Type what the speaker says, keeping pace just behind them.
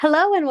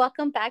Hello and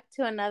welcome back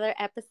to another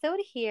episode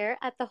here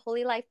at the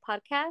Holy Life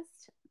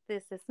Podcast.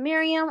 This is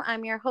Miriam.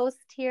 I'm your host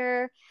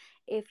here.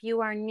 If you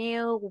are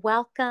new,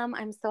 welcome.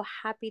 I'm so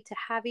happy to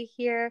have you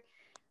here.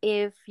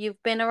 If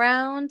you've been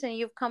around and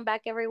you've come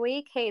back every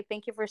week, hey,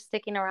 thank you for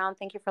sticking around.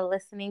 Thank you for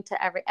listening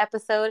to every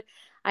episode.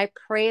 I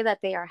pray that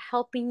they are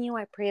helping you.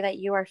 I pray that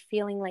you are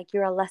feeling like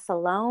you're less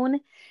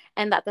alone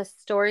and that the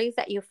stories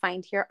that you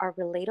find here are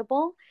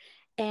relatable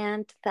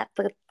and that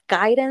the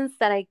guidance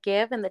that I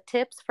give and the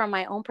tips from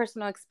my own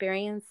personal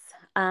experience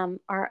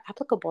are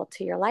applicable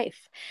to your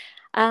life.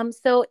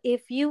 So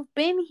if you've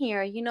been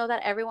here, you know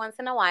that every once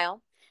in a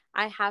while,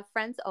 I have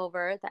friends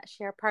over that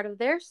share part of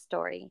their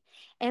story.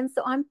 And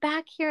so I'm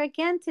back here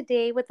again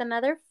today with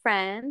another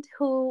friend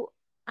who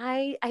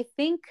I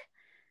think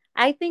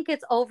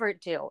it's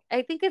overdue.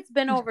 I think it's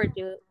been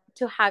overdue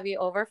to have you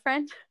over,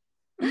 friend.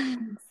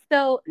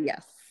 So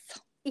Yes.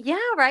 yeah,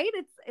 right.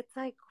 It's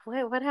like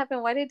what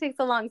happened? Why did it take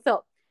so long?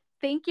 So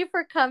thank you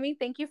for coming.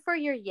 Thank you for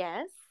your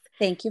yes.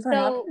 Thank you for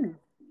having So me.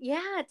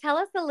 yeah, tell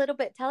us a little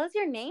bit. Tell us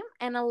your name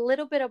and a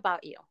little bit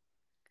about you.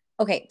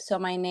 Okay, so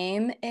my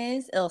name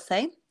is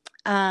Ilse.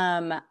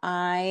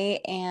 I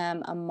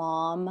am a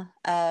mom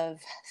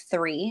of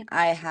three.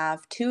 I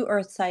have two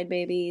Earthside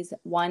babies,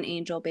 one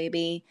angel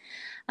baby,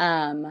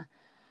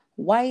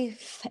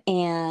 wife,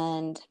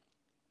 and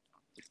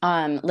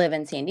live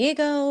in San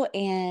Diego.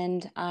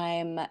 And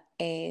I'm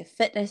a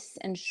fitness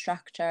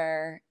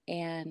instructor,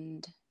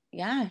 and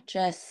yeah,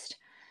 just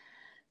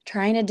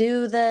trying to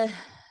do the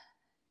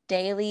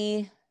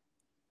daily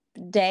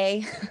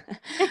day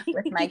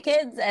with my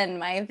kids and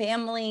my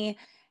family.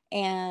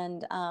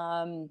 And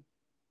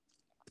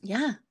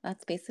yeah,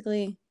 that's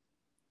basically,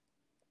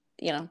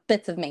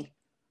 bits of me.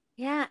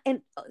 Yeah,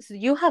 and so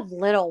you have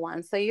little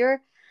ones. So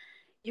you're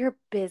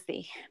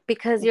busy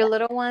because your Yeah.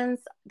 little ones,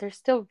 they're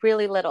still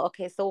really little.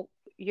 Okay, so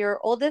your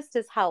oldest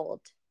is how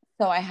old?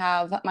 So I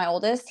have my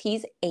oldest,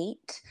 he's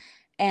 8.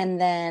 And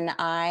then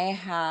I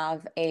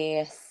have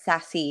a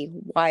sassy,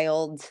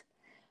 wild,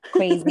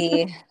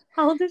 crazy,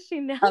 How old is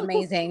she now?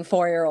 amazing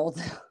 4-year-old.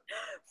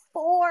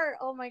 4.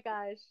 Oh my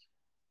gosh.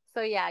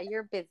 So yeah,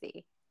 you're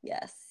busy.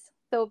 Yes.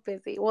 So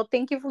busy. Well,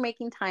 thank you for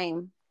making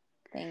time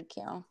Thank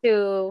you.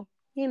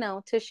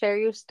 to share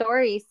your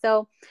story.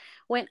 So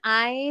when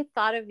I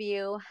thought of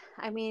you,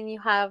 I mean,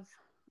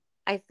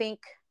 I think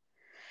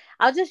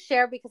I'll just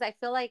share because I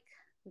feel like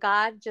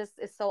God just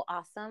is so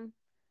awesome,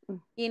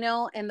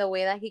 in the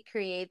way that he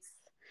creates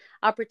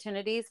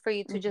opportunities for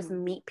you to just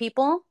Mm-hmm. meet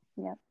people.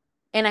 Yep.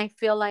 And I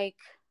feel like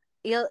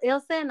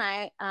Ilse and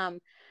I,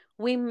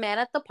 we met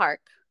at the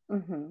park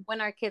Mm-hmm.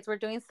 when our kids were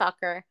doing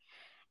soccer,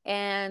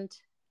 and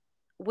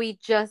we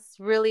just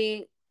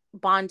really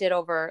bonded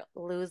over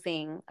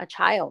losing a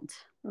child.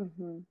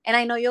 Mm-hmm. And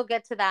I know you'll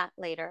get to that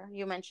later.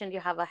 You mentioned you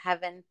have a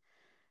heaven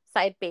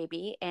side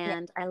baby, Yeah.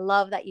 and I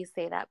love that you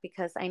say that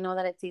because I know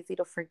that it's easy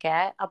to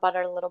forget about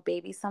our little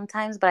babies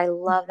sometimes, but I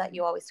love that Mm-hmm.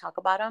 you always talk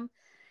about them,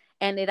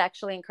 and it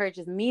actually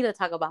encourages me to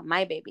talk about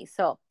my baby.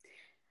 So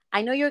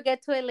I know you'll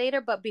get to it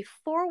later, but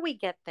before we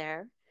get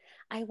there,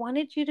 I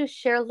wanted you to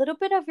share a little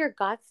bit of your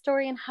God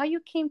story and how you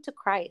came to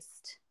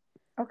Christ.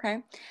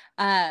 Okay.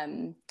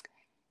 Um,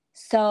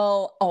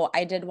 So,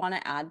 I did want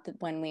to add that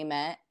when we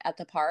met at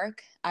the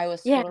park, I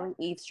was Yeah. totally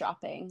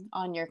eavesdropping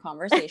on your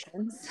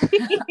conversations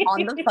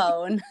on the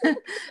phone.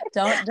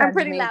 Don't I'm judge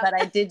pretty me, loud. but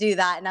I did do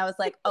that. And I was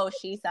like, oh,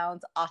 she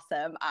sounds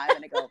awesome. I'm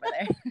going to go over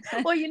there.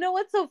 Well, you know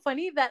what's so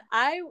funny that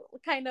I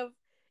kind of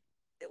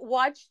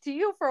watched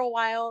you for a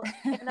while,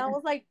 and I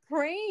was like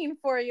praying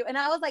for you. And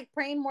I was like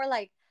praying more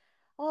like,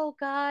 oh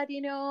God,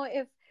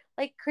 if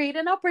like create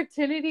an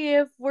opportunity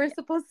if we're Yeah.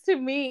 supposed to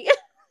meet.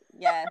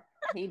 Yes,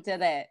 he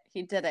did it.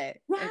 He did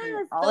it.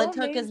 Yeah, All so it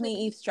took is me amazing.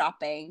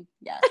 eavesdropping.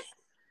 Yes.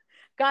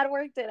 God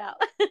worked it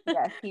out.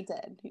 Yes, he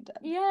did. He did.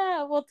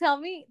 Yeah. Well, tell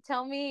me,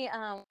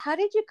 how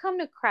did you come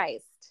to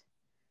Christ?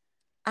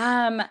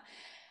 Um,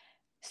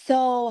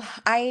 so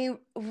I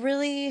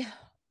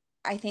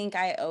think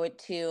I owe it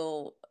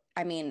to,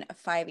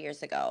 5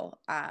 years ago.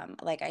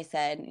 Like I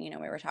said, we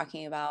were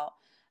talking about,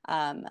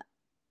 um,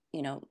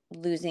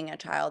 losing a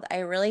child. I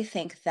really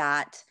think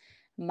that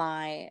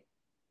my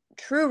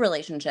true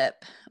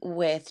relationship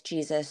with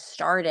Jesus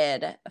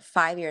started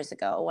 5 years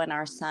ago when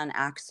our son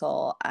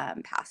Axel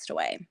passed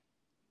away.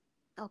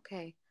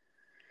 Okay.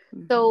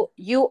 Hmm. So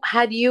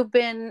you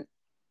been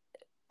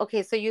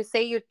okay, so you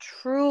say your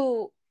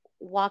true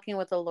walking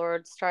with the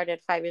Lord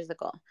started 5 years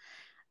ago.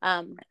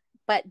 Um,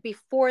 but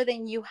before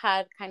then you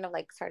had kind of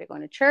like started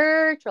going to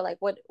church, or like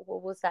what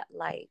was that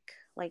like?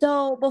 Like,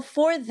 So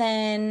before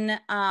then,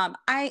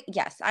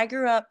 I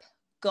grew up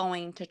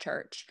going to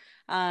church.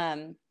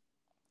 Um,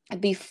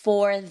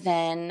 Before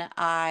then,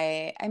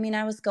 I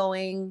was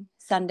going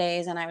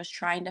Sundays and I was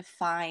trying to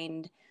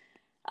find,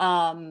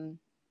 um,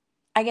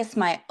 I guess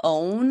my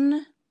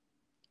own,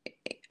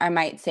 I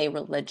might say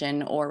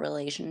religion or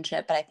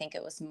relationship, but I think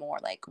it was more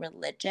like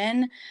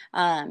religion,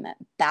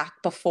 back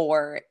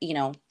before,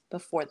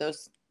 before the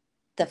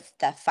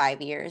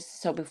 5 years.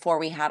 So before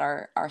we had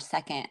our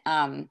second,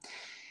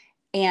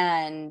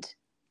 and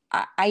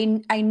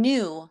I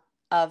knew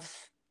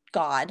of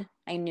God.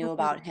 I knew Mhm.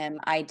 about him.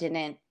 I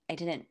didn't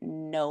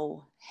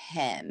know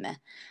him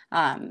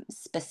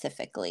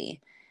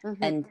specifically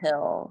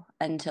Mhm.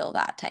 until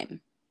that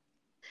time.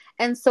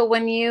 And so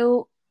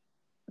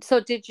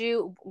did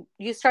you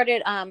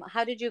started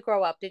how did you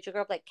grow up? Did you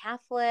grow up like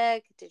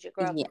Catholic? Did you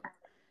grow up Yeah. so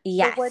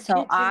Yes. what So did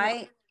you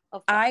know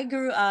of God? I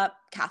grew up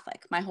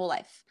Catholic my whole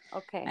life. My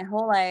Okay.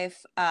 whole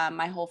life,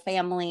 my whole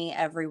family,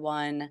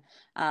 everyone.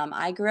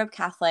 I grew up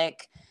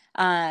Catholic.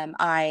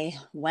 I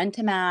went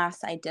to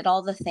mass. I did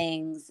all the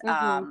things.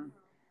 Mhm.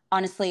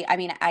 Honestly, I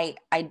mean,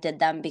 I did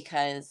them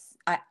because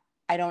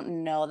I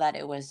don't know that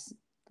it was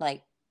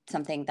like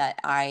something that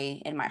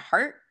I in my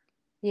heart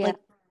Yeah. like,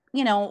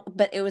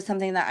 but it was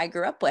something that I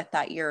grew up with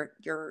that you're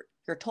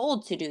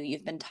told to do,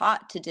 you've been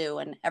taught to do,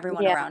 and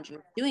everyone Yeah. around you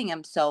is doing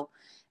them. So,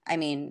 I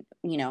mean,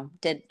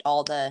 did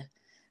all the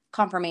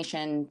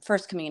confirmation,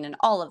 first communion,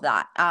 all of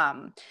that.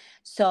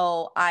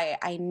 So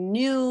I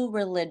knew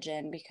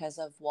religion because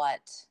of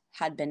what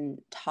had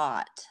been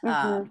taught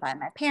Mhm. by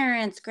my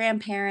parents,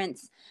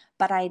 grandparents,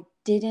 but I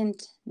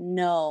didn't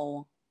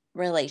know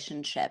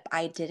relationship.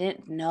 I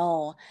didn't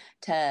know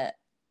to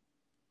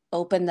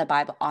open the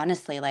Bible.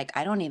 Honestly, like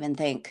I don't even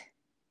think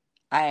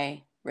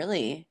I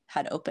really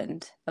had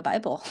opened a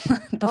Bible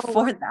Oh, wow.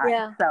 before that.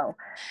 Yeah. So,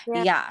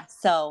 Yeah. yeah.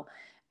 So,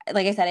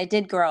 like I said, I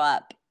did grow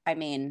up, I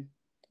mean,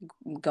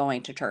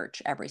 going to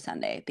church every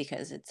Sunday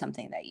because it's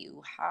something that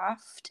you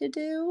have to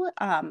do,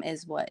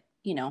 is what,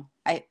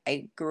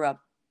 I grew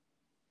up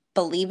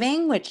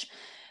believing, which,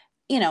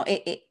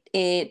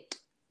 it,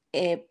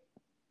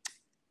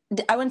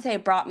 I wouldn't say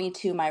it brought me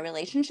to my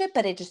relationship,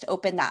 but it just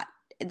opened that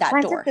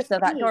Planted door. the So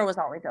that door seed. was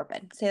always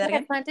open. Say that Yeah,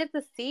 again? planted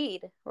the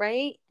seed,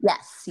 right?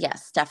 Yes,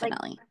 yes, Like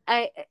definitely.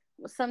 I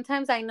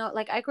sometimes I know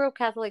like I grew up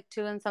Catholic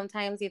too, and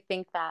sometimes you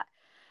think that,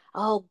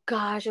 oh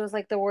gosh, it was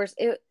like the worst.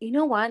 You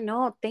know what?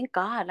 No, thank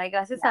God. Like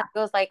gracias a Yeah.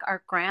 Dios, like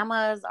our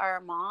grandmas,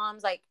 our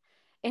moms, like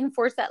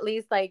enforced at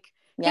least like,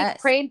 hey,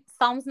 Yes. pray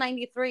Psalms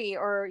 93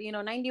 or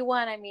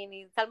 91. I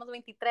mean, Salmos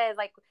 23.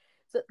 Like,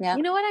 so you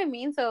Yep. know what I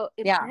mean? So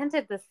it Yeah.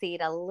 planted the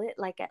seed a lit,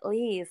 like at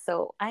least.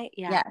 So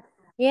Yes. Oh,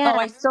 yeah,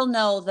 I still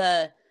know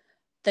the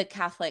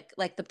Catholic,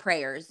 like the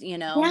prayers,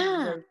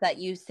 yeah, those that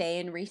you say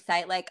and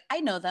recite. Like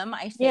I know them.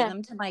 I say yeah,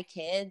 them to my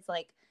kids.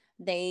 Like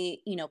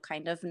they,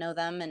 kind of know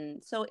them,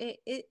 and so it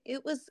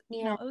was,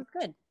 yeah, it was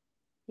good.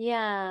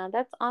 yeah.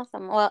 That's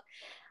awesome. Well,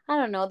 I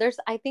don't know.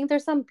 I think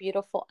there's some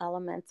beautiful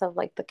elements of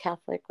like the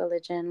Catholic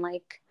religion,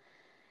 like,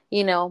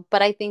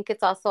 but I think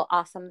it's also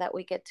awesome that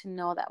we get to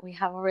know that we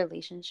have a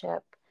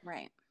relationship.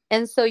 Right.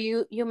 And so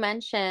you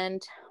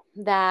mentioned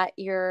that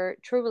your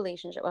true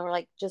relationship, or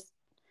like just,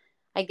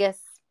 I guess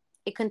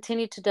it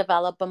continued to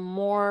develop, but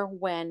more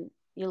when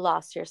you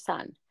lost your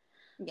son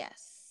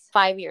Yes.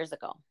 5 years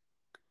ago.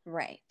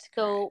 Right.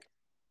 So Correct.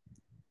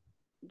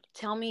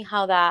 tell me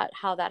how that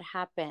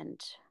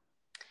happened.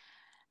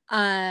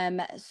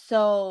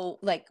 So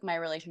like my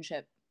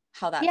relationship,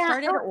 how that Yeah,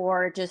 started,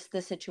 or just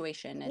the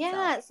situation itself?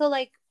 yeah. So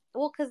like,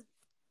 well, because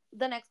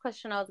the next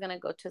question I was gonna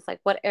go to is like,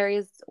 what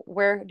areas,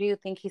 where do you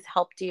think he's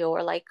helped you,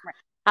 or like, Right.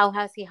 how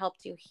has he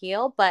helped you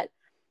heal? But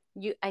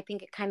I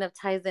think it kind of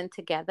ties in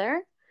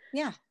together.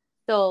 Yeah.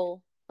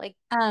 So like,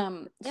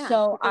 yeah,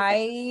 So what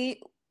is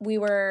it? we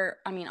were,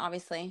 I mean,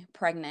 obviously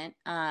pregnant,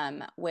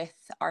 with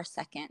our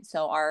second.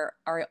 So our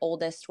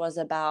oldest was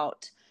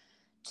about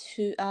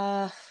two,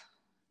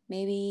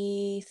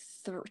 maybe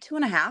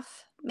 2.5,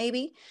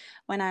 maybe,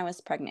 when I was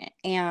pregnant.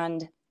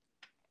 And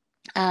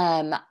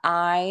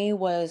I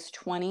was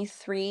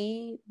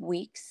 23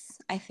 weeks,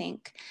 I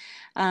think.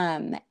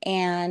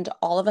 And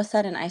all of a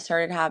sudden I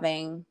started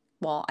having,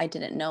 well, I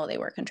didn't know they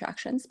were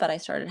contractions, but I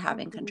started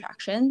having Mhm.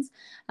 contractions.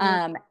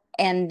 Yeah. Um,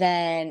 and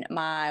then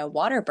my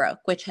water broke,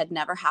 which had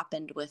never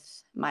happened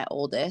with my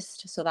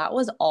oldest. So that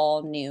was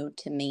all new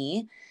to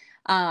me.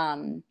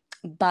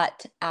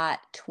 But at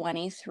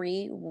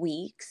 23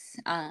 weeks,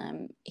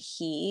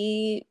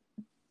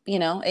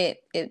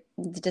 it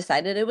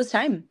decided it was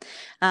time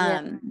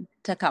Yeah.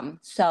 to come.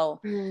 So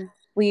Mm.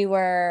 we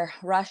were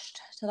rushed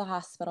to the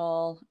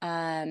hospital,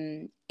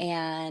 and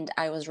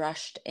I was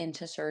rushed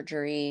into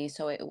surgery.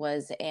 So it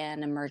was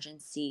an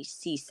emergency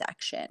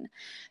C-section.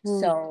 Mm.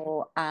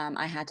 So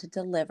I had to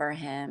deliver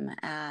him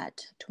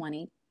at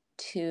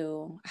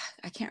 22.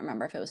 I can't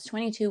remember if it was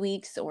 22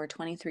 weeks or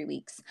 23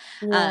 weeks.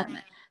 Yeah. Um,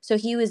 so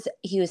he was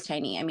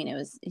tiny. I mean, he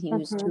was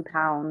Mhm. 2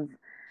 pounds.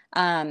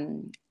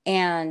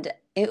 And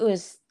it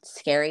was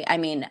scary. I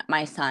mean,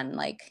 my son,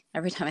 like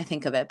every time I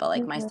think of it, but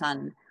like my Mhm.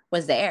 son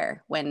was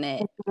there when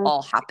it Mhm.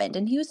 all happened,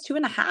 and he was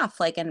 2.5,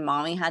 like, and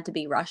mommy had to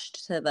be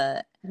rushed to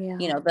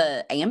Yeah.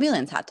 the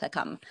ambulance had to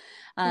come.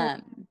 Yeah.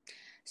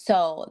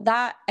 So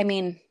that, I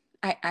mean,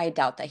 I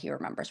doubt that he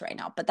remembers right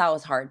now, but that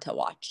was hard to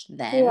watch Yeah.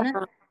 then. It's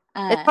hard.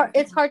 Um,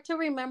 It's hard to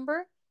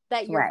remember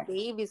that your right,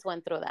 babies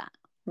went through that,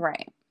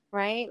 right,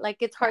 right? Like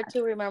it's hard yes,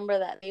 to remember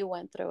that they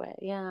went through it.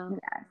 Yeah.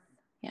 yes,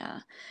 yeah.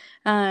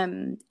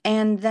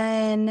 And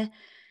then,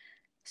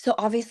 so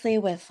obviously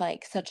with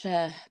like such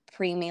a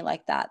preemie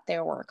like that,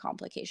 there were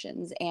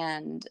complications,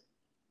 and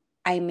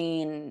I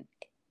mean,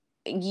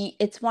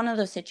 it's one of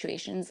those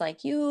situations like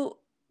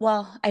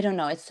well, I don't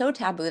know, it's so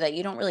taboo that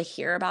you don't really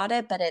hear about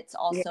it, but it's Yeah.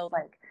 also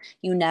like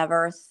you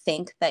never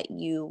think that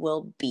you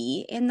will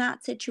be in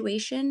that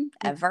situation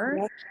ever.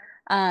 Yep.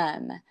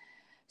 Um,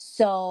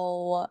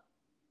 so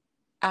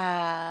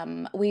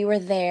we were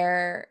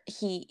there.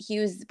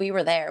 We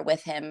were there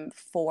with him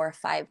for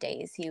 5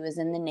 days. He was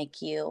in the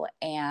NICU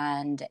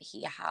and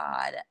he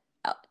had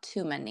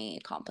too many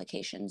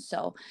complications.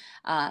 So,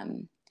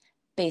 um,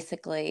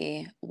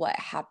 basically, what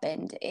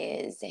happened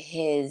is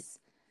his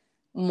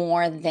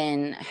more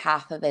than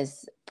half of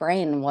his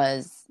brain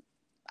was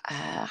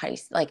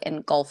like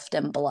engulfed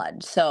in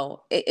blood.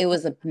 So it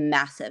was a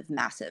massive,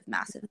 massive,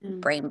 massive Mm.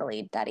 brain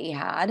bleed that he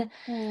had.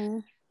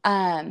 Mm.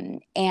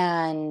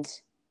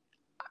 And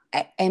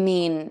I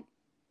mean,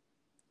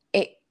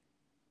 it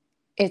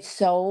it's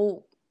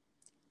so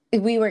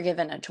we were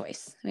given a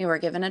choice. We were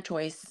given a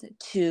choice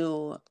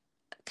to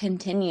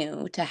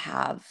continue to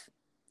have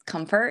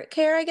comfort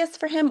care, I guess,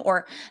 for him,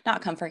 or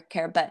not comfort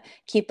care, but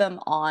keep him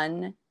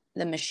on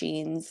the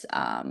machines,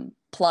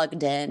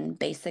 plugged in,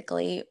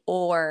 basically,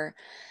 or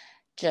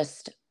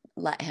just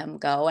let him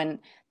go. And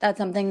that's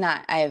something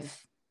that I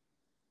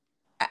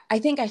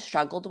think I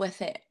struggled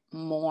with it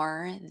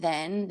more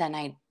then than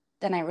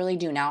I really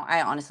do now.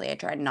 I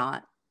tried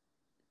not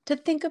to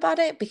think about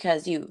it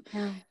because Yeah.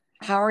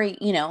 how are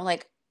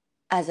like,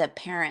 as a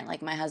parent,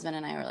 like, my husband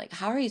and I were like,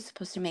 "How are you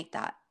supposed to make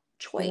that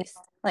Yeah. choice?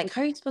 Like,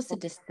 how are you supposed to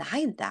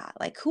decide that?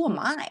 Like, who am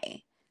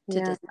I to Yeah.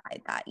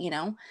 decide that?"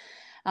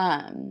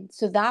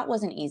 So that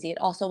wasn't easy. It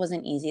also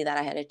wasn't easy that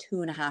I had a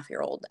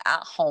 2.5-year-old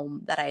at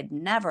home that I'd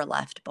never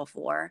left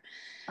before.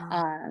 Oh.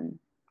 Um,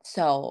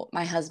 so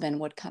my husband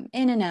would come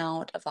in and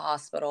out of the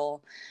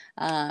hospital.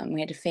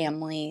 We had a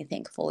family,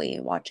 thankfully,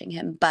 watching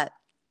him, but,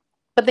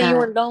 But then you uh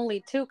were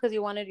lonely too because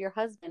you wanted your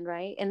husband,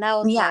 right? And that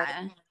was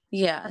hard,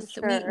 yeah. I'm Yes,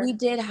 we sure.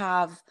 did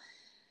have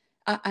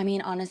I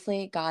mean,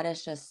 honestly, God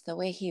is just the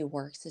way he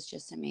works is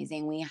just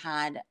amazing. We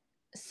had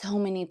so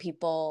many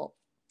people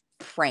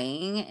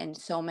praying and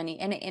so many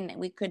and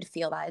we could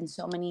feel that in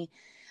so many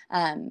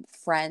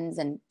friends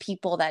and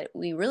people that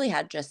we really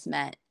had just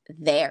met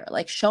there,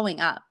 like showing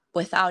up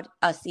without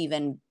us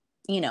even,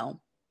 you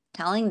know,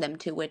 telling them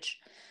to, which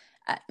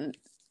uh,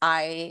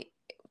 I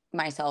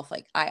myself,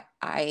 like,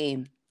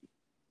 I'm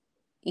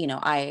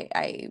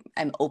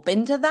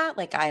open to that.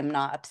 Like, I'm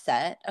not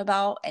upset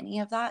about any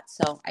of that.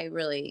 So I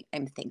really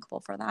am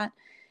thankful for that.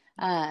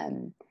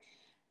 Um,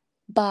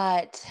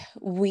 but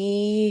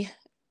I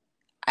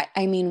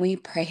mean, we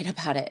prayed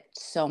about it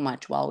so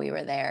much while we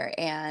were there.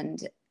 And,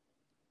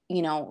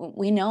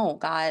 we know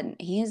God,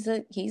 he's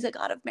a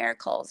God of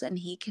miracles and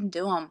he can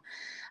do them.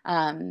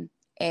 Um,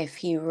 if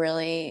he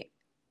really,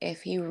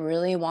 if he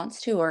really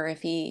wants to, or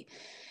if he,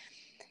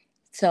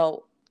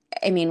 so,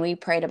 I mean, we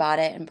prayed about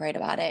it and prayed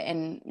about it.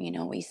 And,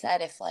 we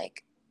said, if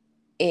like,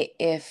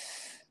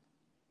 if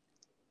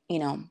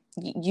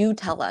you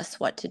tell us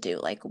what to do,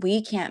 like,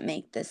 we can't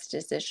make this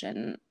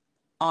decision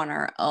on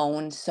our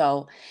own.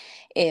 So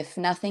if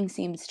nothing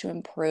seems to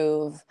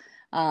improve,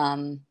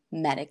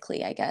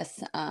 medically, I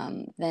guess,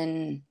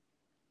 then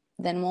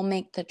we'll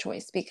make the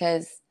choice,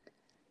 because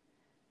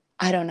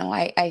I don't know,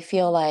 I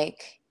feel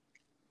like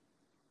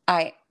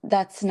I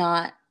that's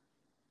not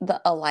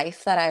a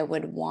life that I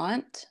would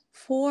want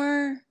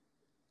for,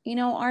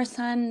 our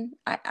son.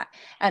 I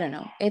don't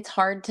know,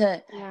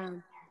 Yeah.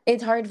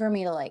 it's hard for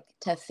me to, like,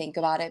 to think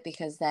about it,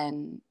 because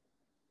then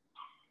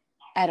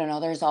I don't know,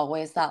 there's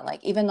always that,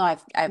 like, even though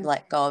I've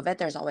let go of it,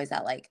 there's always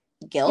that, like,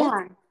 guilt.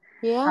 Yeah.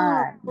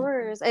 Yeah, of Um,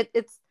 course.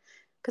 It's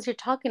because you're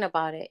talking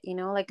about it,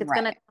 like it's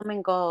gonna right. come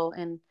and go,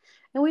 and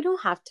we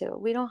don't have to.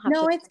 We don't have to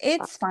No, think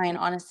about it's fine, it.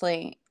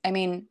 honestly. I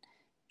mean,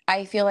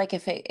 I feel like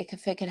if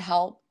it could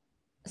help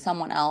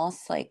someone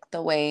else, like,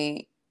 the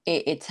way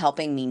it's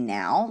helping me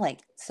now, like,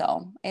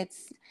 so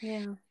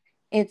Yeah.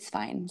 it's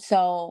fine.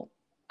 So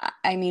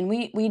I mean,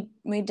 we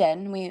made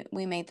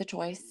the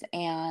choice,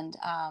 and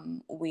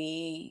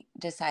we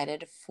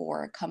decided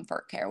for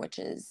comfort care, which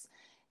is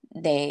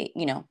they,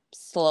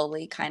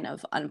 slowly kind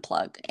of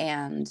unplug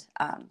and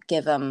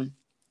give him,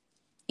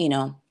 you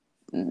know,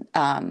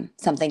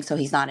 something so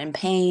he's not in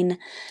pain.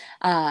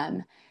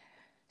 Um,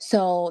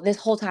 so this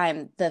whole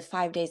time, the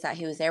 5 days that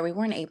he was there, we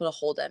weren't able to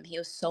hold him. He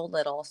was so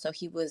little. So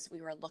we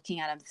were looking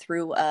at him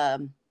through,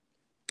 um,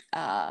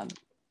 oh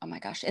my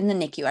gosh, in the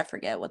NICU. I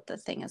forget what the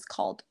thing is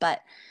called,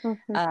 but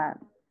Hmm. uh,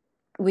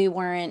 we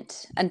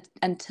weren't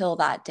until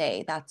that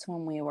day. That's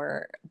when we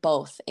were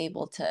both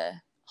able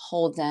to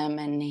hold him,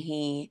 and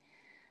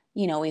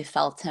we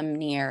felt him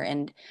near,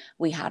 and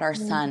we had our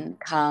son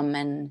come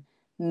and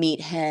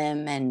meet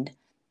him, and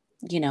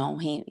Yeah.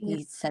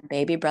 he said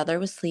baby brother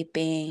was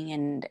sleeping,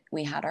 and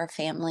we had our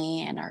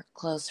family and our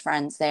close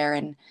friends there,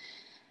 and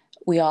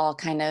we all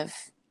kind of,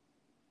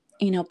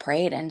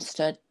 prayed and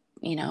stood,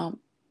 you know,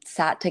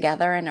 sat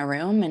together in a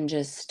room and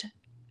just,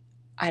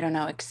 I don't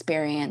know,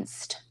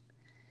 experienced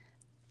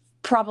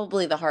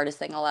probably the hardest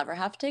thing I'll ever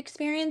have to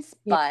experience,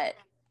 Yeah. but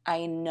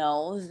I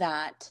know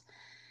that.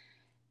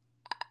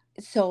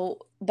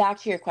 So back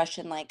to your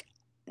question, like,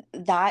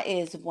 that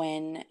is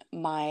when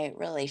my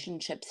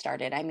relationship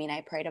started. I mean,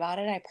 I prayed about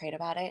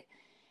it.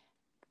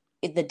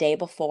 The day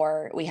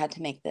before we had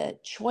to make the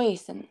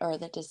choice or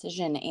the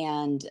decision,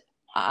 and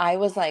I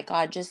was like,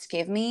 God, just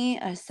give me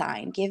a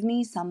sign, give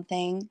me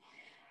something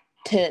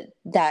to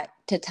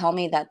tell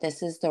me that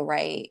this is the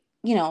right,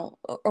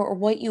 or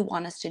what you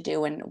want us to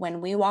do. And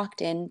when we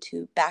walked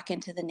into back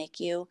into the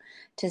NICU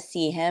to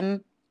see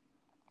him,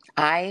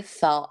 I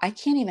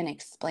can't even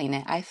explain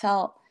it. I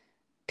felt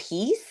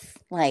peace.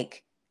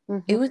 Like,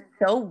 Mm-hmm. it was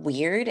so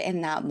weird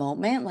in that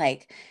moment.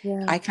 Like,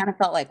 Yeah. I kind of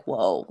felt like,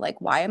 whoa, like,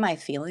 why am I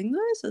feeling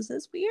this? Is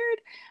this weird?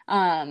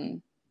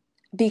 Um,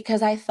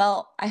 because I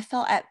felt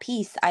at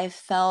peace. I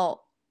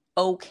felt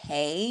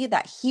okay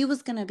that he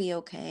was going to be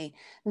okay,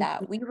 Mm-hmm.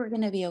 that we were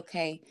going to be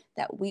okay,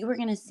 that we were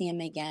going to see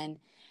him again,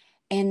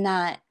 and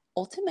that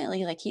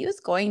ultimately, like, he was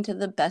going to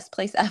the best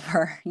place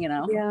ever,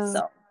 Yeah.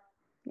 So,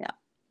 yeah.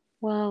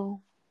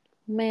 Wow.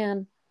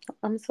 Man,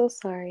 I'm so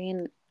sorry.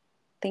 And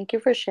thank you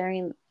for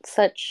sharing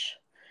such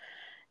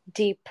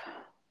deep,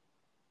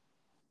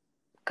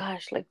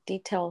 gosh, like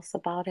details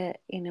about it.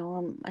 I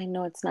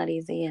know it's not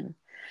easy. And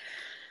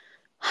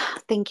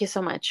thank you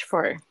so much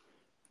for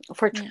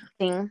Yeah.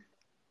 trusting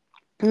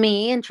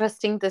me and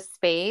trusting this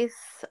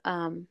space.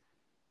 And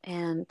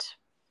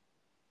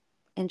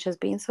just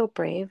being so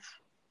brave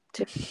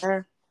to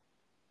share.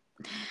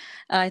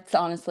 It's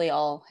honestly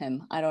all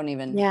him. I don't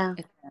even, Yeah.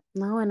 it's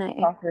No, and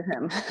all through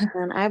him.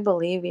 I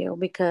believe you,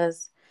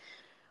 because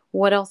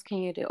what else can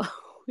you do?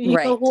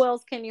 Right. Who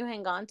else can you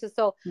hang on to?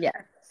 So Yes.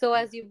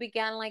 as you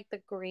began like the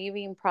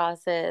grieving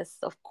process,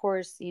 of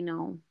course,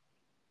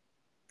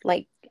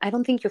 like I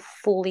don't think you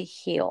fully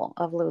heal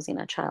of losing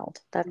a child.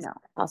 That's No.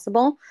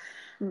 possible.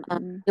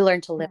 Mm-mm. You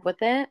learn to live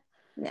with it.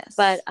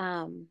 But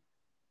Yes.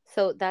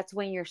 so that's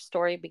when your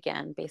story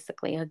began,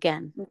 basically,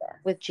 again Yes.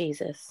 with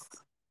Jesus.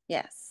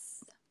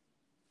 Yes.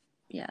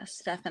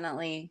 Yes.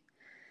 Definitely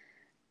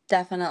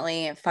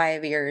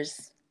 5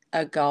 years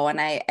ago. And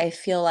I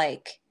feel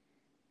like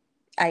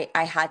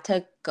I had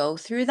to go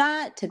through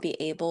that to be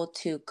able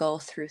to go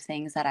through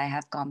things that I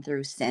have gone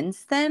through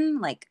since then,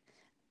 like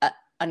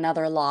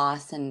another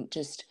loss, and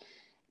just,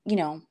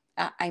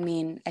 I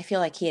mean, I feel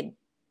like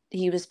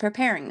he was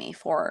preparing me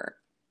for,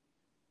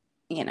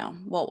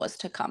 what was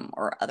to come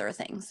or other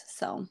things.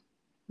 So,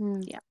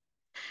 Hmm. yeah.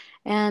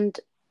 And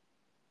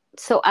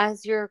so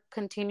as you're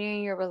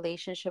continuing your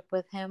relationship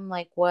with him,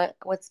 like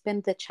what's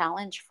been the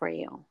challenge for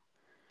you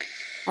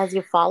as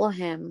you follow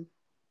him?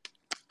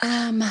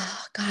 Um,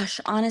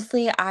 Gosh,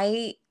 honestly,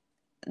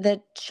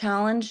 the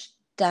challenge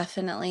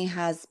definitely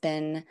has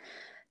been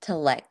to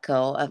let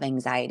go of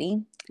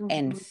anxiety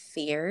and Mhm.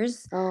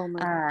 fears, Oh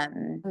my,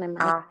 um, can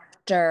imagine.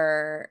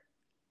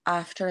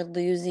 after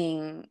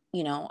losing,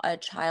 a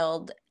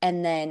child.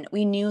 And then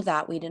we knew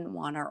that we didn't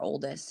want our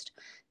oldest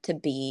to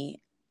be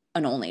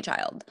an only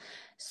child.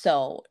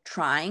 So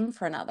trying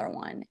for another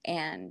one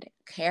and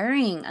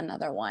carrying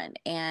another one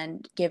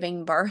and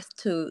giving birth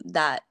to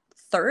that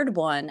third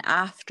one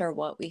after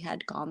what we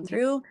had gone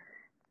through,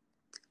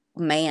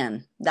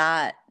 man,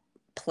 that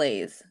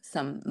plays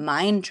some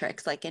mind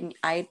tricks. Like, and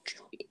and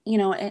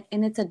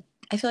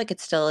I feel like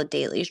it's still a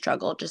daily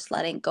struggle, just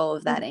letting go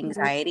of that Mhm.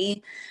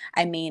 anxiety.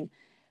 I mean,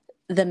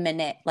 the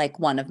minute like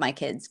one of my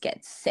kids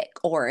gets sick,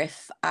 or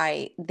if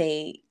I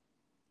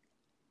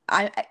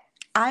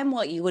I'm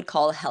what you would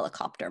call a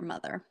helicopter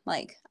mother.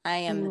 Like, I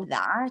am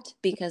that,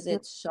 because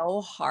it's so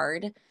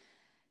hard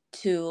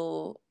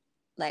to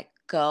let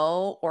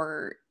go,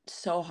 or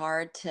so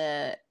hard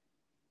to,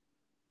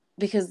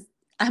 because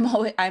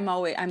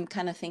I'm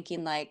kind of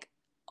thinking like,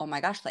 oh my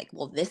gosh, like,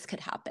 well, this could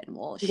happen.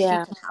 Well, she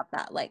Yeah. could have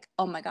that. Like,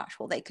 oh my gosh,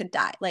 well, they could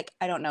die. Like,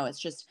 I don't know. It's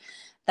just,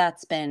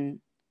 that's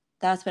been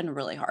that's been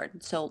really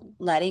hard. So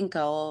letting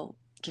go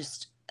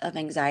just of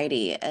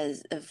anxiety,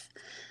 as of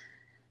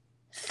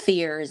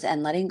fears,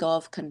 and letting go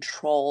of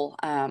control.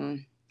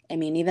 I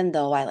mean, even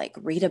though I like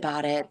read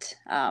about it,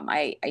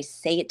 I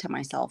say it to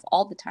myself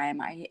all the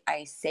time.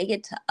 I say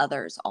it to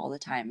others all the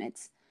time.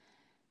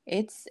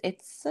 It's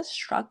a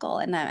struggle,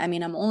 and I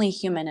mean, I'm only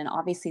human, and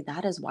obviously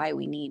that is why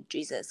we need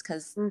Jesus,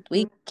 because Mhm.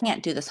 we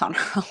can't do this on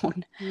our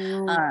own.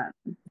 No.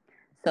 Um,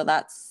 so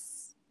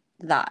that's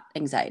that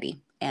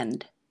anxiety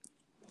and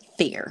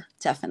fear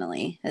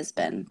definitely has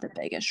been the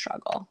biggest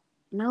struggle.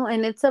 No,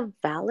 and it's a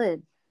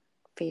valid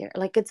fear.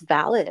 Like it's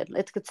valid.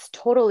 It's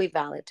totally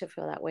valid to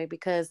feel that way,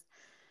 because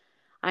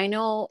I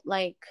know,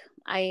 like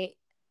I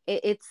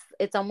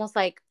it's almost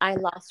like I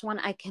lost one.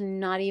 I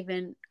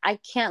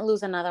can't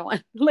lose another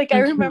one. Like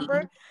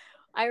Mhm.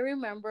 I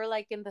remember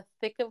like in the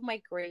thick of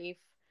my grief,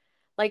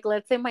 like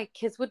let's say my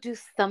kids would do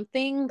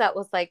something that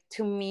was like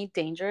to me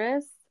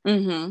dangerous.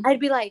 Mhm. I'd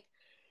be like,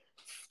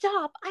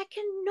 "Stop. I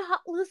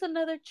cannot lose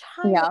another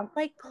child. Yeah.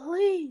 Like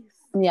please."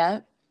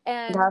 Yeah.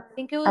 And That's I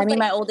think it I was mean, like,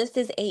 my oldest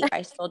is 8.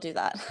 I still do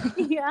that.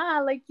 yeah,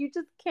 like you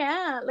just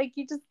can't. Like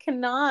you just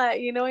cannot,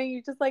 and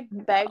you just like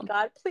beg No.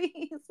 God,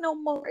 please, no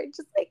more.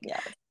 Just like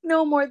Yes.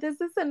 no more.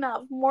 This is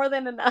enough. More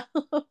than enough.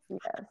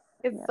 Yes.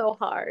 It's Yes. so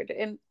hard.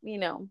 And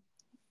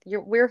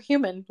we're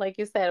human, like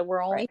you said,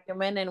 we're only Right.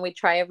 human, and we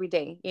try every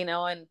day,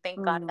 and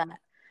thank God that Mhm.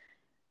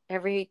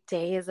 every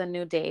day is a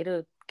new day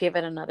to give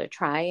it another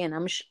try. And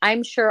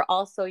I'm sure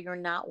also you're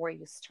not where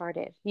you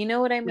started. You know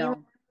what I mean?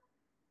 No.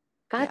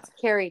 Yeah. God's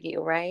carried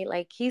you, right?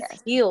 Like he's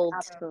Yes. healed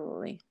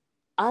Absolutely.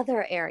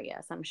 other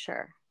areas, I'm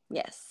sure.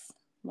 Yes.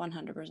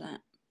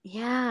 100%.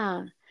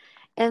 Yeah.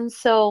 And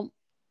so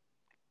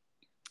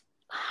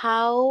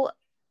how,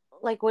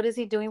 like, what is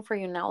he doing for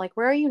you now? Like,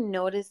 where are you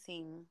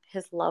noticing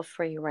his love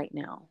for you right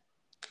now?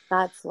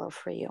 God's love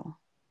for you.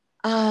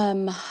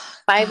 Um,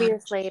 5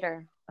 years gosh,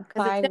 later.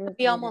 Because it's 5 going to years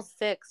be later. almost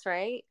 6,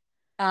 right?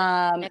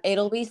 Next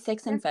It'll be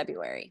 6 in year?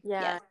 February.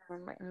 Yeah, Yes.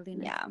 early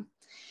next. Yeah.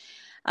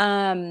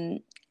 Um,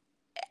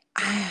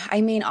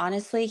 I mean,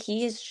 honestly,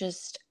 he is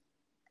just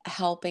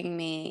helping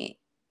me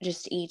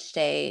just each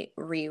day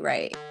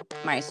rewrite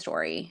my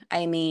story.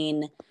 I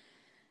mean,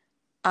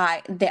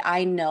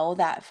 I know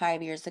that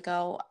 5 years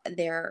ago,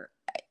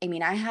 I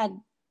mean,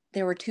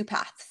 there were 2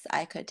 paths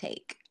I could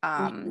take,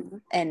 Mm-hmm.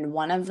 and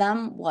one of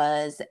them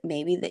was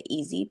maybe the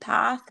easy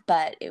path,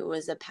 but it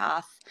was a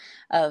path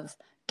of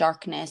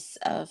darkness,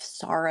 of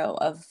sorrow,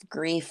 of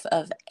grief,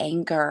 of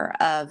anger,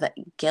 of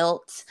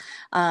guilt,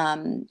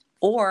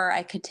 or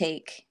I could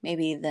take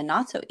maybe the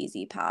not so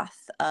easy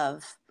path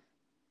of,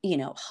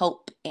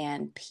 hope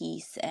and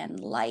peace and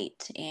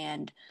light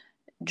and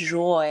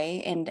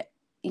joy and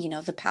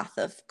the path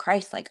of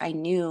Christ. Like I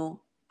knew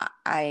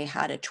I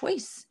had a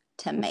choice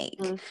to make.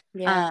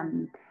 Yeah.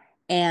 um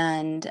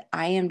and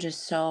I am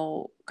just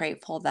so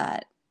grateful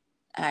that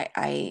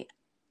I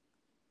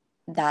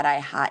that I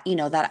had,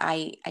 that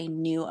I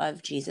knew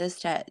of Jesus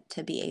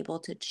to be able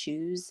to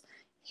choose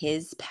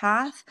his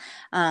path,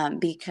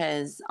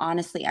 because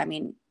honestly, I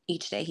mean,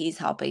 each day he's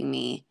helping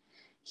me.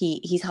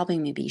 He's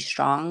helping me be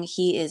strong.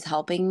 He is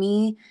helping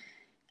me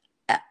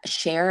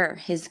share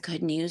his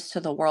good news to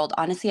the world.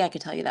 Honestly, I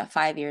could tell you that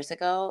 5 years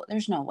ago,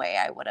 there's no way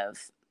I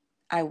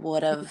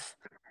would have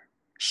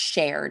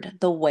shared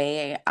the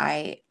way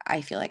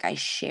I feel like I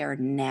share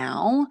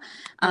now.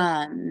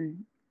 Yeah.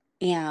 Um,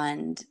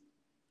 and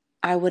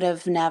I would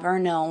have never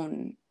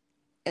known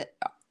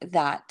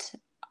that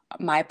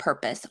my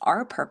purpose,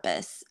 our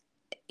purpose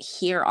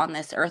here on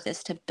this earth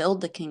is to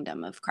build the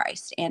kingdom of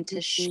Christ and to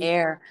Mm-hmm.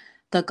 share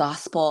the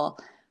gospel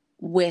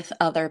with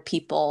other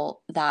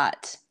people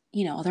that,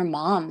 other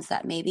moms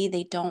that maybe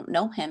they don't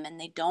know him and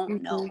they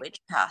don't know Mm-hmm.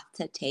 which path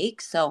to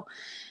take. So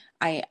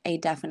I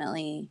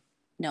definitely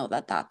know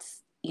that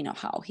that's,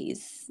 how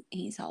he's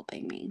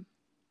helping me.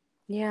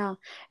 Yeah.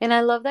 And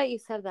I love that you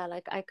said that.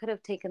 Like, I could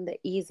have taken the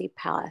easy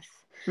path.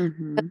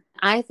 Mhm.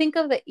 I think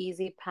of the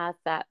easy path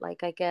that,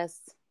 like, I guess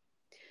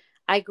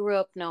I grew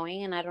up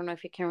knowing, and I don't know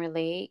if you can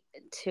relate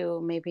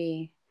to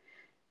maybe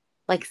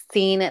like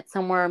seeing it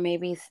somewhere,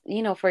 maybe,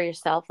 for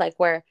yourself, like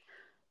where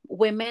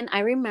women, I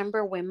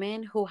remember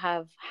women who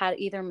have had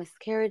either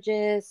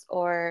miscarriages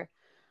or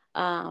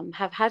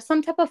have had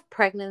some type of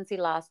pregnancy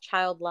loss,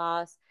 child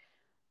loss.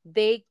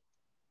 They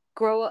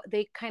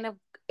they kind of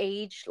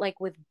age like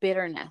with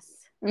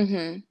bitterness.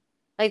 Mhm.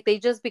 Like they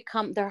just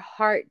become, their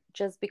heart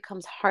just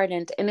becomes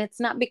hardened. And it's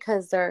not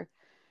because they're,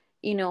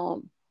 you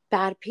know,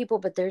 bad people,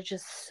 but they're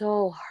just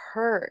so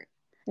hurt.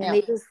 And Yeah.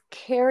 they just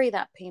carry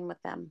that pain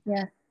with them.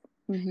 Yeah.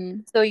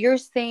 Mhm. So you're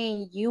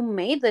saying you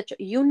made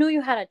you knew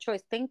you had a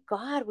choice. Thank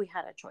God we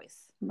had a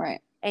choice.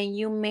 Right. And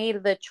you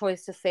made the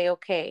choice to say,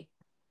 okay,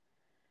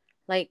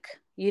 like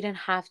you didn't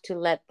have to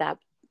let that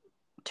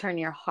turn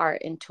your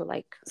heart into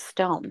like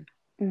stone.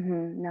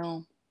 Mhm.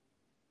 No.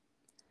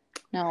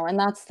 No, and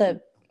that's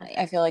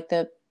I feel like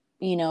the,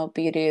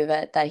 beauty of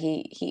it, that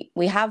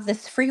we have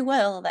this free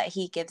will that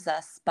he gives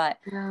us, but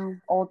Yeah.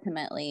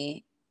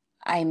 ultimately,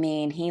 I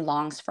mean, he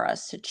longs for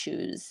us to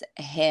choose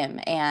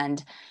him.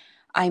 And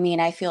I mean,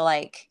 I feel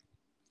like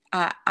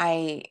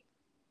I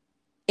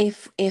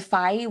if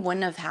I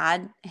wouldn't have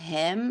had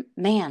him,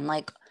 man,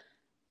 like,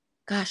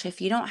 gosh,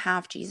 if you don't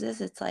have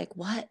Jesus, it's like,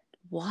 what?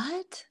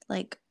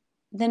 Like,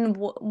 then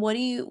who do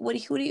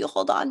you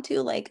hold on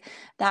to? Like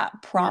that Yeah.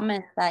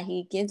 promise that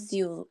he gives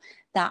you,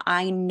 that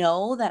I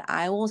know that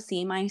I will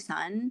see my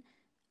son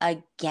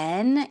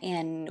again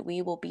and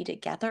we will be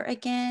together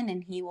again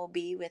and he will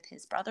be with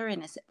his brother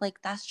and his,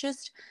 like, that's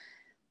just,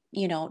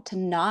 to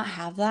not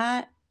have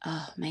that.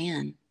 Oh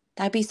man,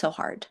 that'd be so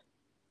hard.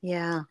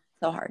 Yeah.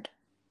 So hard.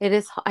 It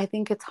is. I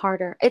think it's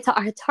harder. It's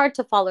hard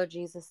to follow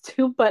Jesus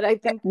too, but I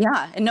think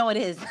Yeah, no, it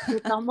is.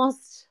 it's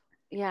almost,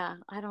 yeah,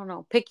 I don't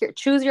know.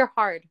 Choose your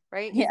heart,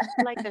 right? Yeah. Isn't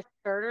it like a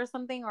shirt or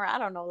something, or I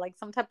don't know, like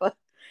some type of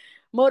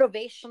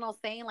motivational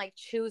saying, like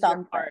choose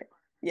your heart. Something.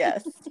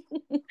 Yes.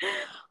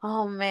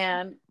 Oh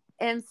man.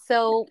 And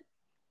so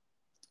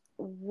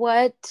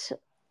what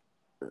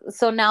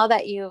so now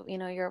that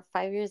you're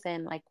 5 years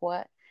in, like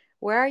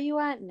where are you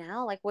at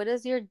now? Like what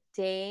is your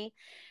day?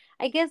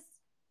 I guess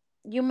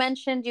you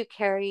mentioned you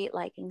carry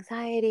like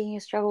anxiety, you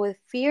struggle with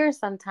fear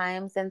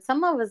sometimes, and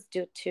some of us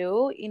do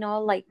too,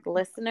 like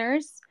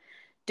listeners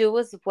do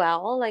as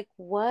well. Like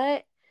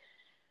what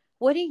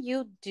do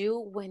you do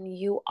when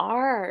you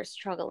are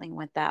struggling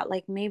with that?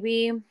 Like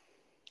maybe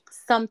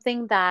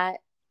something that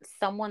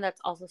someone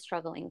that's also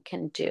struggling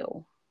can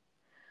do?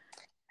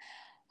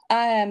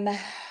 Um,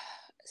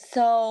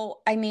 so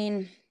I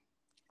mean,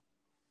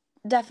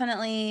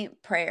 definitely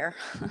prayer.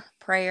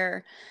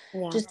 Prayer.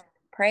 Yeah. Just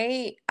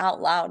pray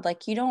out loud.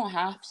 Like you don't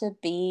have to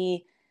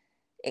be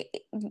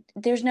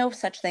there's no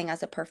such thing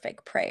as a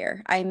perfect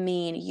prayer. I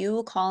mean,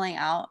 you calling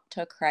out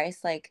to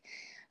Christ, like,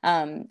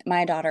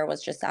 my daughter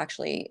was just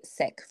actually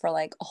sick for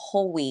like a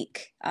whole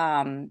week,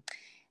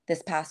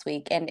 this past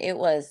week, and it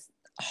was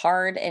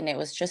hard, and it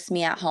was just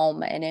me at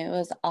home, and it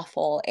was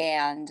awful,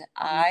 and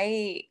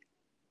I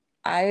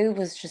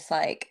was just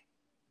like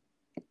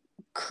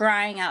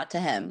crying out to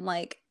him,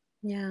 like,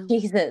 Yeah.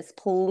 Jesus,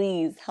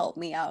 please help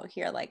me out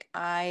here. Like,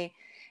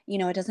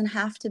 it doesn't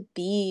have to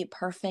be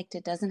perfect.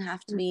 It doesn't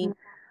have to be Mhm.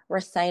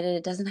 recited.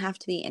 It doesn't have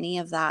to be any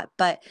of that.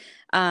 But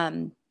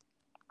um,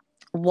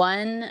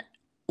 one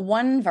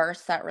one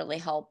verse that really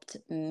helped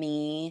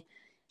me,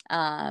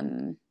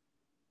 um,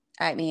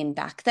 I mean,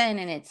 back then,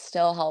 and it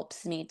still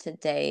helps me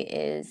today,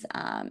 is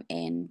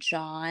in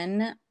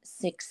John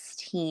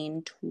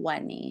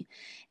 16:20.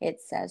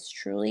 It says,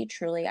 "Truly,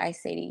 truly, I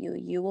say to you,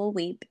 you will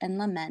weep and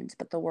lament,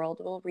 but the world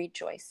will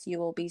rejoice. You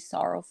will be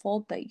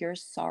sorrowful, but your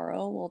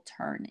sorrow will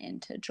turn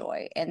into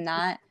joy." And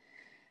that,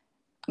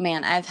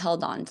 man, I've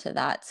held on to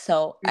that.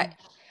 So Mm.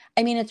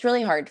 I mean, it's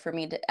really hard for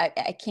me to,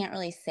 I can't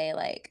really say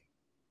like,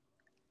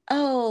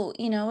 "Oh,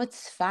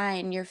 it's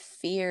fine, your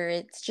fear,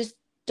 it's just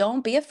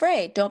don't be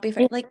afraid, don't be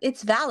afraid." Yeah. Like,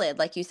 it's valid,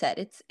 like you said,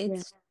 it's Yeah.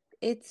 it's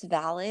it's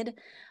valid,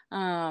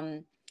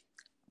 um,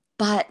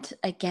 but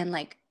again,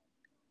 like,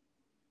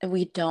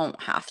 we don't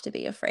have to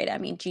be afraid. I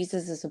mean,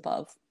 Jesus is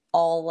above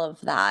all of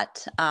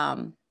that,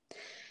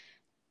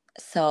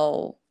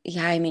 so,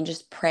 yeah, I mean,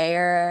 just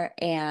prayer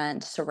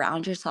and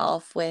surround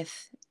yourself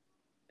with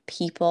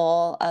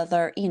people,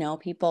 other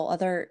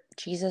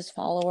Jesus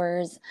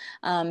followers,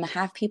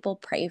 have people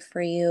pray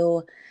for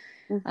you,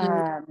 Mhm.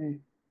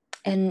 um,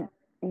 and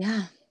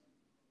yeah.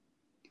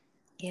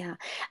 Yeah.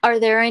 Are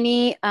there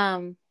any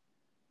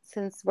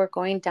since we're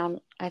going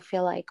down, I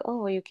feel like,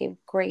 oh, you gave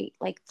great,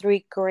 like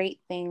three great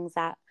things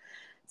that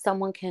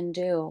someone can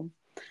do.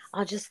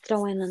 I'll just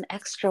throw in an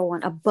extra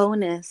one, a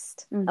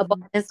Mhm.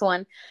 bonus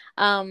one.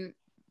 Um,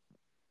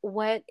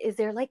 what is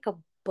there like a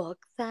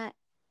book that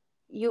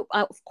you,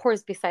 of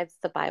course, besides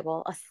the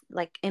Bible,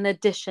 like in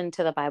addition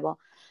to the Bible,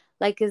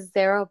 like is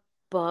there a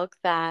book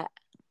that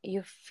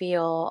you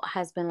feel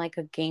has been like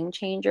a game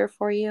changer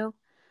for you?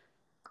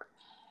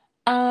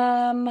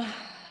 Um,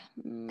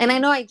 And I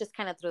mm, know I just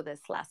kind of threw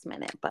this last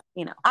minute, but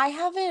I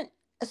haven't.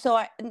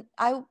 So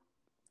I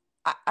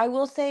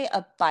will say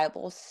a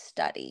Bible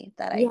study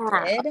that I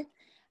yeah. did,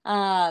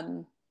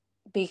 um,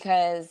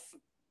 because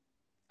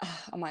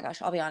oh my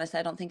gosh, I'll be honest,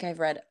 I don't think I've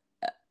read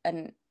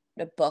an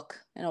a book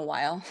in a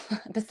while, Oh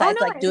besides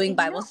no, like doing no.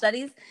 Bible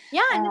studies.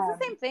 Yeah, and it's the Um,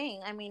 same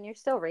thing. I mean, you're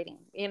still reading.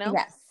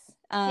 yes.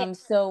 Yeah.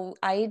 So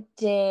I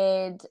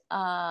did.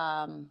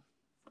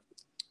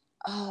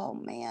 Oh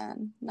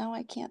man, now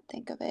I can't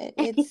think of it.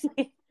 It's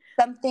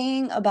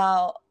something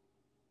about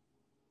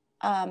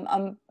um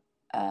um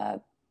uh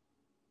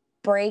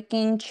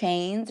breaking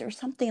chains or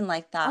something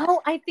like that.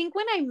 Oh, I think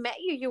when I met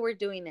you, you were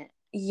doing it.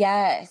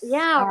 Yes.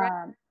 Yeah,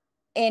 right.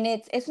 And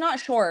it's not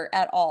short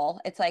at all.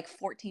 It's like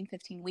 14,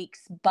 15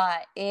 weeks,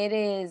 but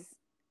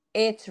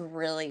it's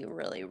really,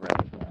 really,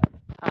 really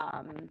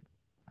good.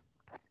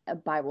 A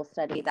Bible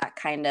study that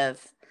kind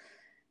of,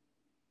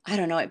 I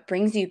don't know, it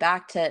brings you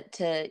back to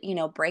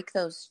break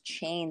those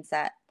chains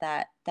that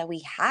we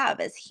have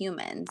as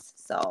humans.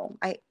 So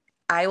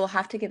I will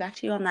have to get back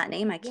to you on that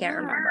name. I can't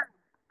Yeah. remember.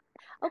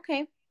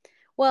 Okay.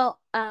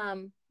 Well,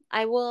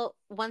 I will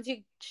once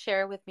you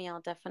share with me, I'll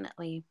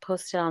definitely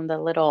post it on the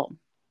little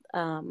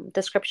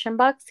description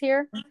box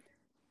here.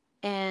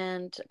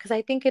 And because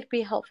I think it'd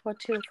be helpful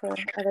too for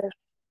others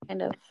to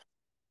kind of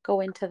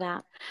go into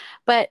that.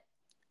 But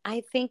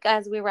I think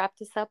as we wrap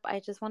this up, I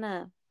just want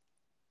to,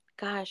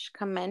 gosh,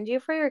 commend you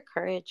for your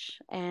courage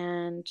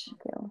and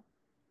Thank you.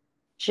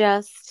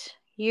 just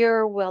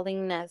your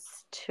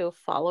willingness to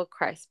follow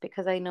Christ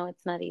because I know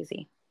it's not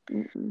easy.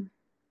 Mm-mm.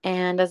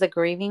 And as a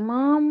grieving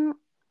mom,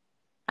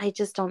 I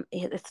just don't,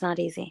 it's not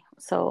easy.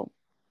 So,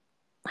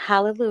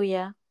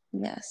 hallelujah.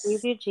 Praise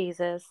Yes. you,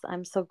 Jesus.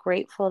 I'm so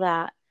grateful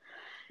that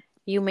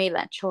you made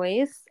that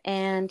choice.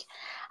 And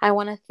I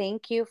want to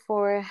thank you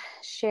for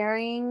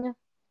sharing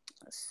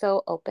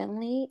so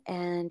openly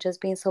and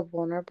just being so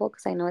vulnerable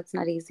because I know it's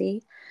not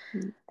easy.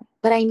 Mm.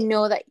 But I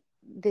know that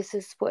this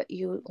is what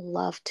you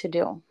love to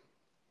do.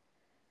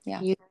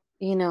 Yeah.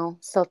 You,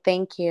 so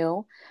thank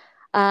you.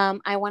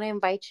 I want to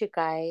invite you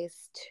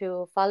guys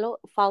to follow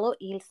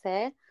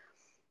Ilse.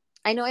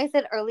 I know I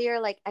said earlier,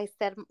 like I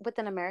said with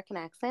an American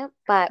accent,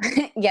 but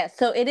Yes.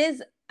 So it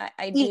is.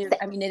 I do. Ilse.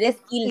 I mean, it is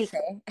It's Ilse.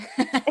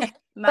 Ilse.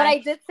 But My I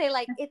did say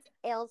like it's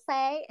Ilse,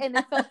 and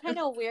it felt kind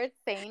of weird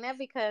saying it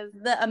because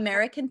The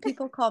American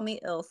people call me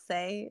Ilse.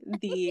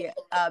 The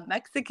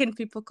Mexican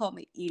people call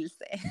me Ilse.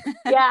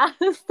 yeah.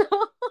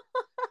 So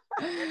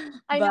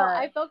I know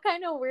I But felt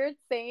kind of weird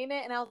saying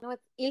it, and I was no,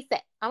 it's Ilse.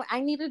 I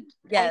yes, need to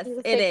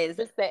it say is.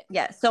 Ilse.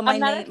 Yes. So my I'm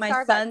not at name,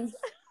 my son's Starbucks.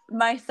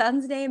 my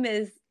son's name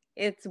is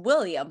it's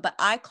William, but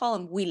I call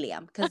him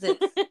William because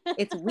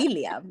it's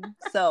William.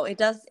 So it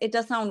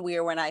does sound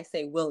weird when I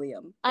say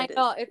William. I It is.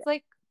 know. It's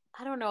like,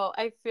 I don't know.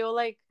 I feel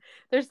like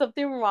there's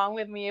something wrong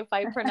with me if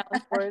I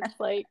pronounce words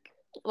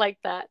like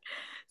that.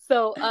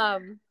 So,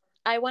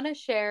 I want to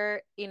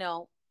share,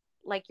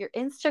 like your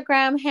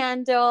Instagram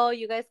handle.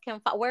 You guys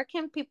can where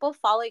can people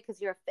follow you,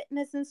 because you're a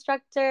fitness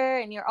instructor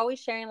and you're always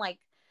sharing like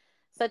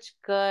such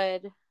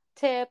good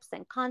tips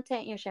and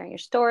content. You're sharing your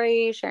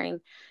story, sharing,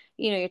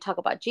 you talk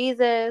about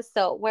Jesus.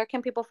 So, where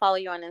can people follow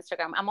you on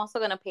Instagram? I'm also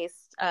going to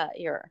paste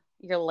your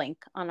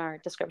link on our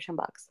description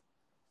box.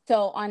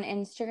 So on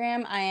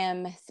Instagram, I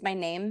am my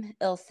name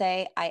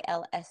Ilse,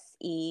 Ilse,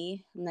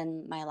 and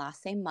then my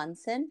last name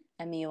Munson,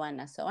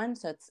 Munson. So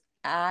it's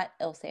at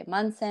Ilse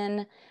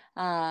Munson,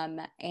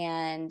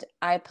 and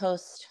I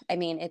post. I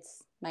mean,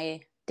 it's my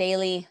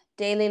daily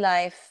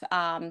life.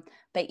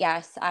 But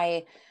yes,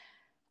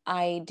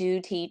 I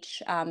do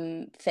teach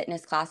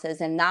fitness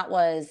classes, and that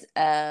was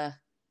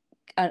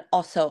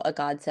also a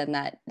godsend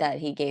that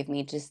he gave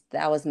me. Just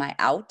that was my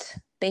out,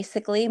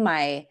 basically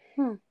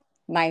Hmm.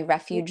 my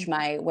refuge,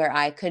 my where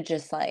I could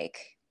just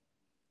like,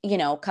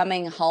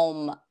 coming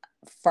home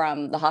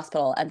from the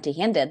hospital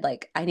empty-handed,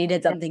 like I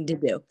needed Yeah. something to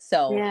do.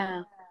 So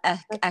Yeah.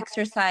 That's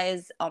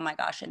exercise, oh my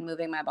gosh, and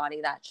moving my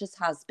body, that just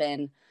has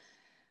been,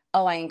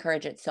 oh, I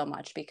encourage it so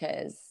much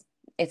because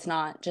it's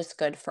not just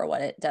good for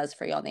what it does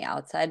for you on the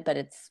outside, but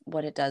it's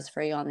what it does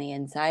for you on the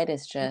inside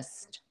is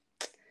just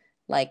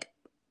like,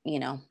 you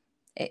know,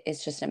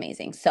 it's just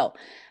amazing. So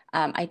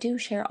I do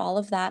share all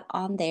of that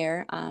on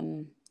there.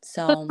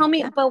 So So tell me,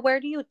 yeah. but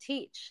where do you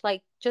teach?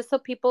 Like, just so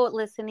people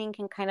listening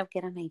can kind of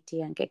get an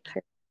idea and get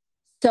curious.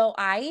 So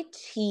I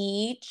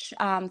teach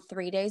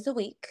 3 days a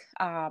week.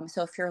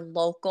 So if you're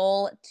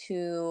local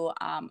to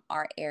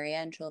our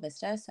area in Chula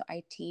Vista, so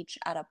I teach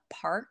at a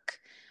park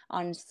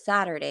on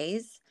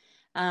Saturdays.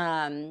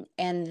 And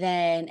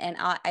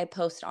I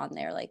post on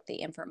there like the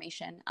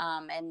information.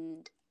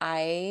 And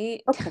I,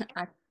 Okay.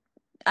 I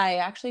I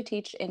actually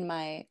teach in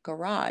my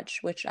garage,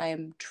 which I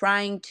am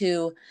trying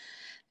to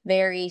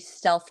very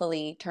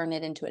stealthily turn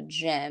it into a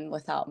gym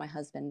without my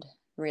husband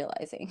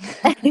realizing.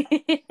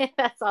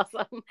 That's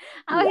awesome.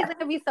 Oh, he's Yeah.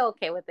 gonna be so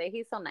okay with it.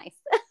 He's so nice.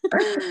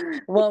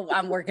 Well,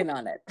 I'm working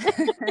on it.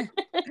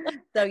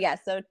 So yeah,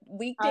 so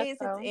weekdays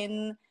it's Awesome.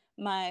 in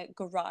my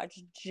garage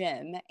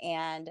gym,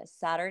 and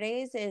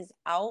Saturdays is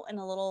out in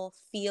a little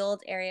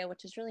field area,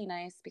 which is really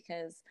nice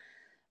because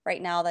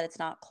right now that it's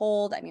not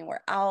cold, I mean,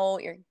 we're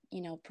out, you're,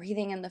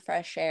 breathing in the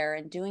fresh air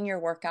and doing your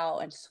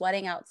workout and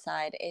sweating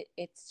outside.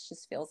 It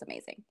just feels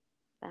amazing.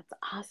 That's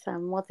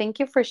awesome. Well, thank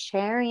you for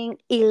sharing,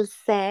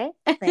 Ilse.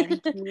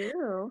 Thank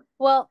you.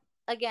 Well,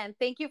 again,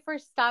 thank you for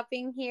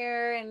stopping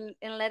here and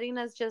letting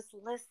us just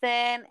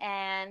listen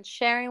and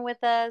sharing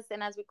with us.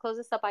 And as we close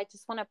this up, I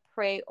just want to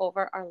pray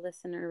over our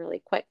listener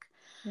really quick.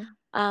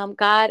 Yeah.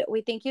 God,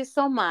 we thank you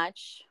so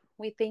much.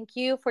 We thank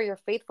you for your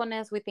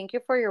faithfulness. We thank you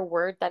for your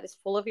word that is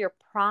full of your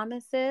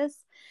promises.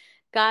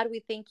 God,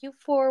 we thank you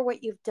for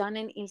what you've done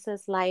in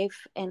Ilse's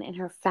life and in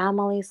her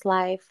family's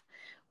life.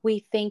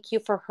 We thank you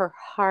for her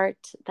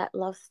heart that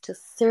loves to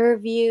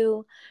serve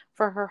you,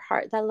 for her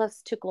heart that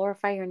loves to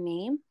glorify your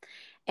name.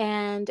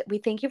 And we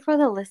thank you for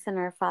the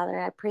listener, Father.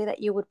 I pray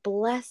that you would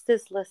bless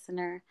this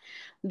listener,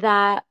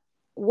 that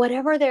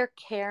whatever they're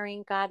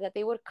carrying, God, that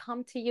they would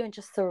come to you and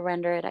just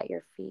surrender it at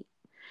your feet,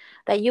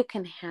 that you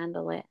can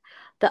handle it.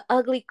 The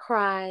ugly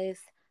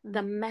cries, the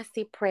Mhm.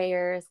 messy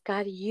prayers,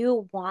 God,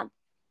 you want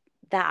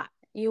that.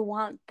 You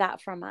want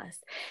that from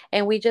us.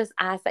 And we just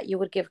ask that you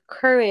would give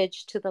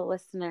courage to the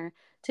listener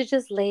to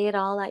just lay it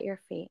all at your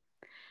feet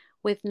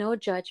with no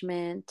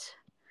judgment.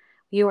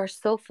 You are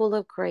so full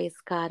of grace,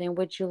 God. And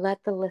would you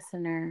let the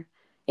listener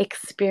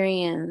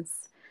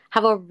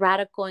have a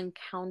radical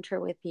encounter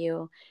with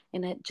you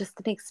and just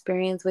an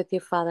experience with you,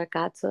 Father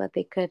God, so that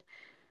they could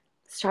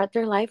start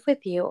their life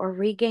with you or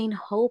regain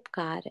hope,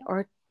 God,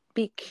 or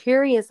be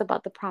curious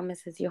about the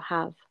promises you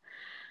have.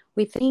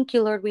 We thank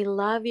you, Lord. We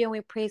love you and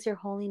we praise your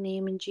holy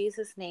name. In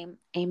Jesus' name,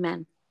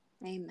 amen.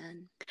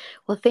 Amen.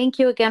 Well, thank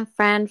you again,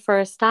 friend,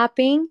 for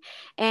stopping.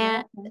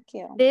 Yeah, And thank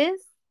you.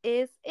 this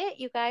is it,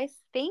 you guys.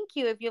 Thank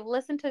you. If you've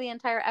listened to the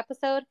entire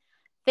episode,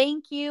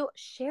 thank you.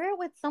 Share it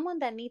with someone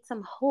that needs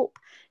some hope.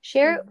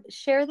 Share Mhm.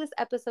 share this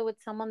episode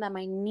with someone that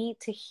might need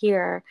to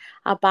hear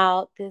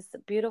about this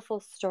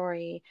beautiful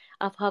story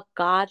of how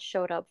God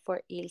showed up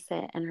for Ilse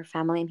and her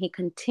family, and he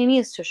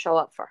continues to show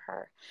up for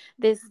her.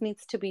 This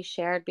needs to be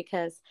shared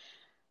because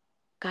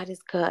God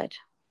is good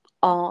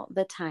all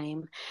the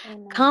time.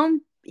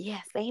 Amen.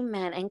 Yes,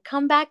 amen. And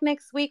come back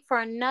next week for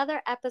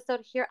another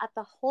episode here at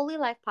the Holy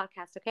Life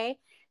Podcast, okay?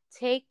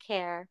 Take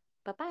care.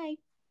 Bye bye.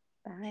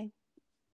 Bye.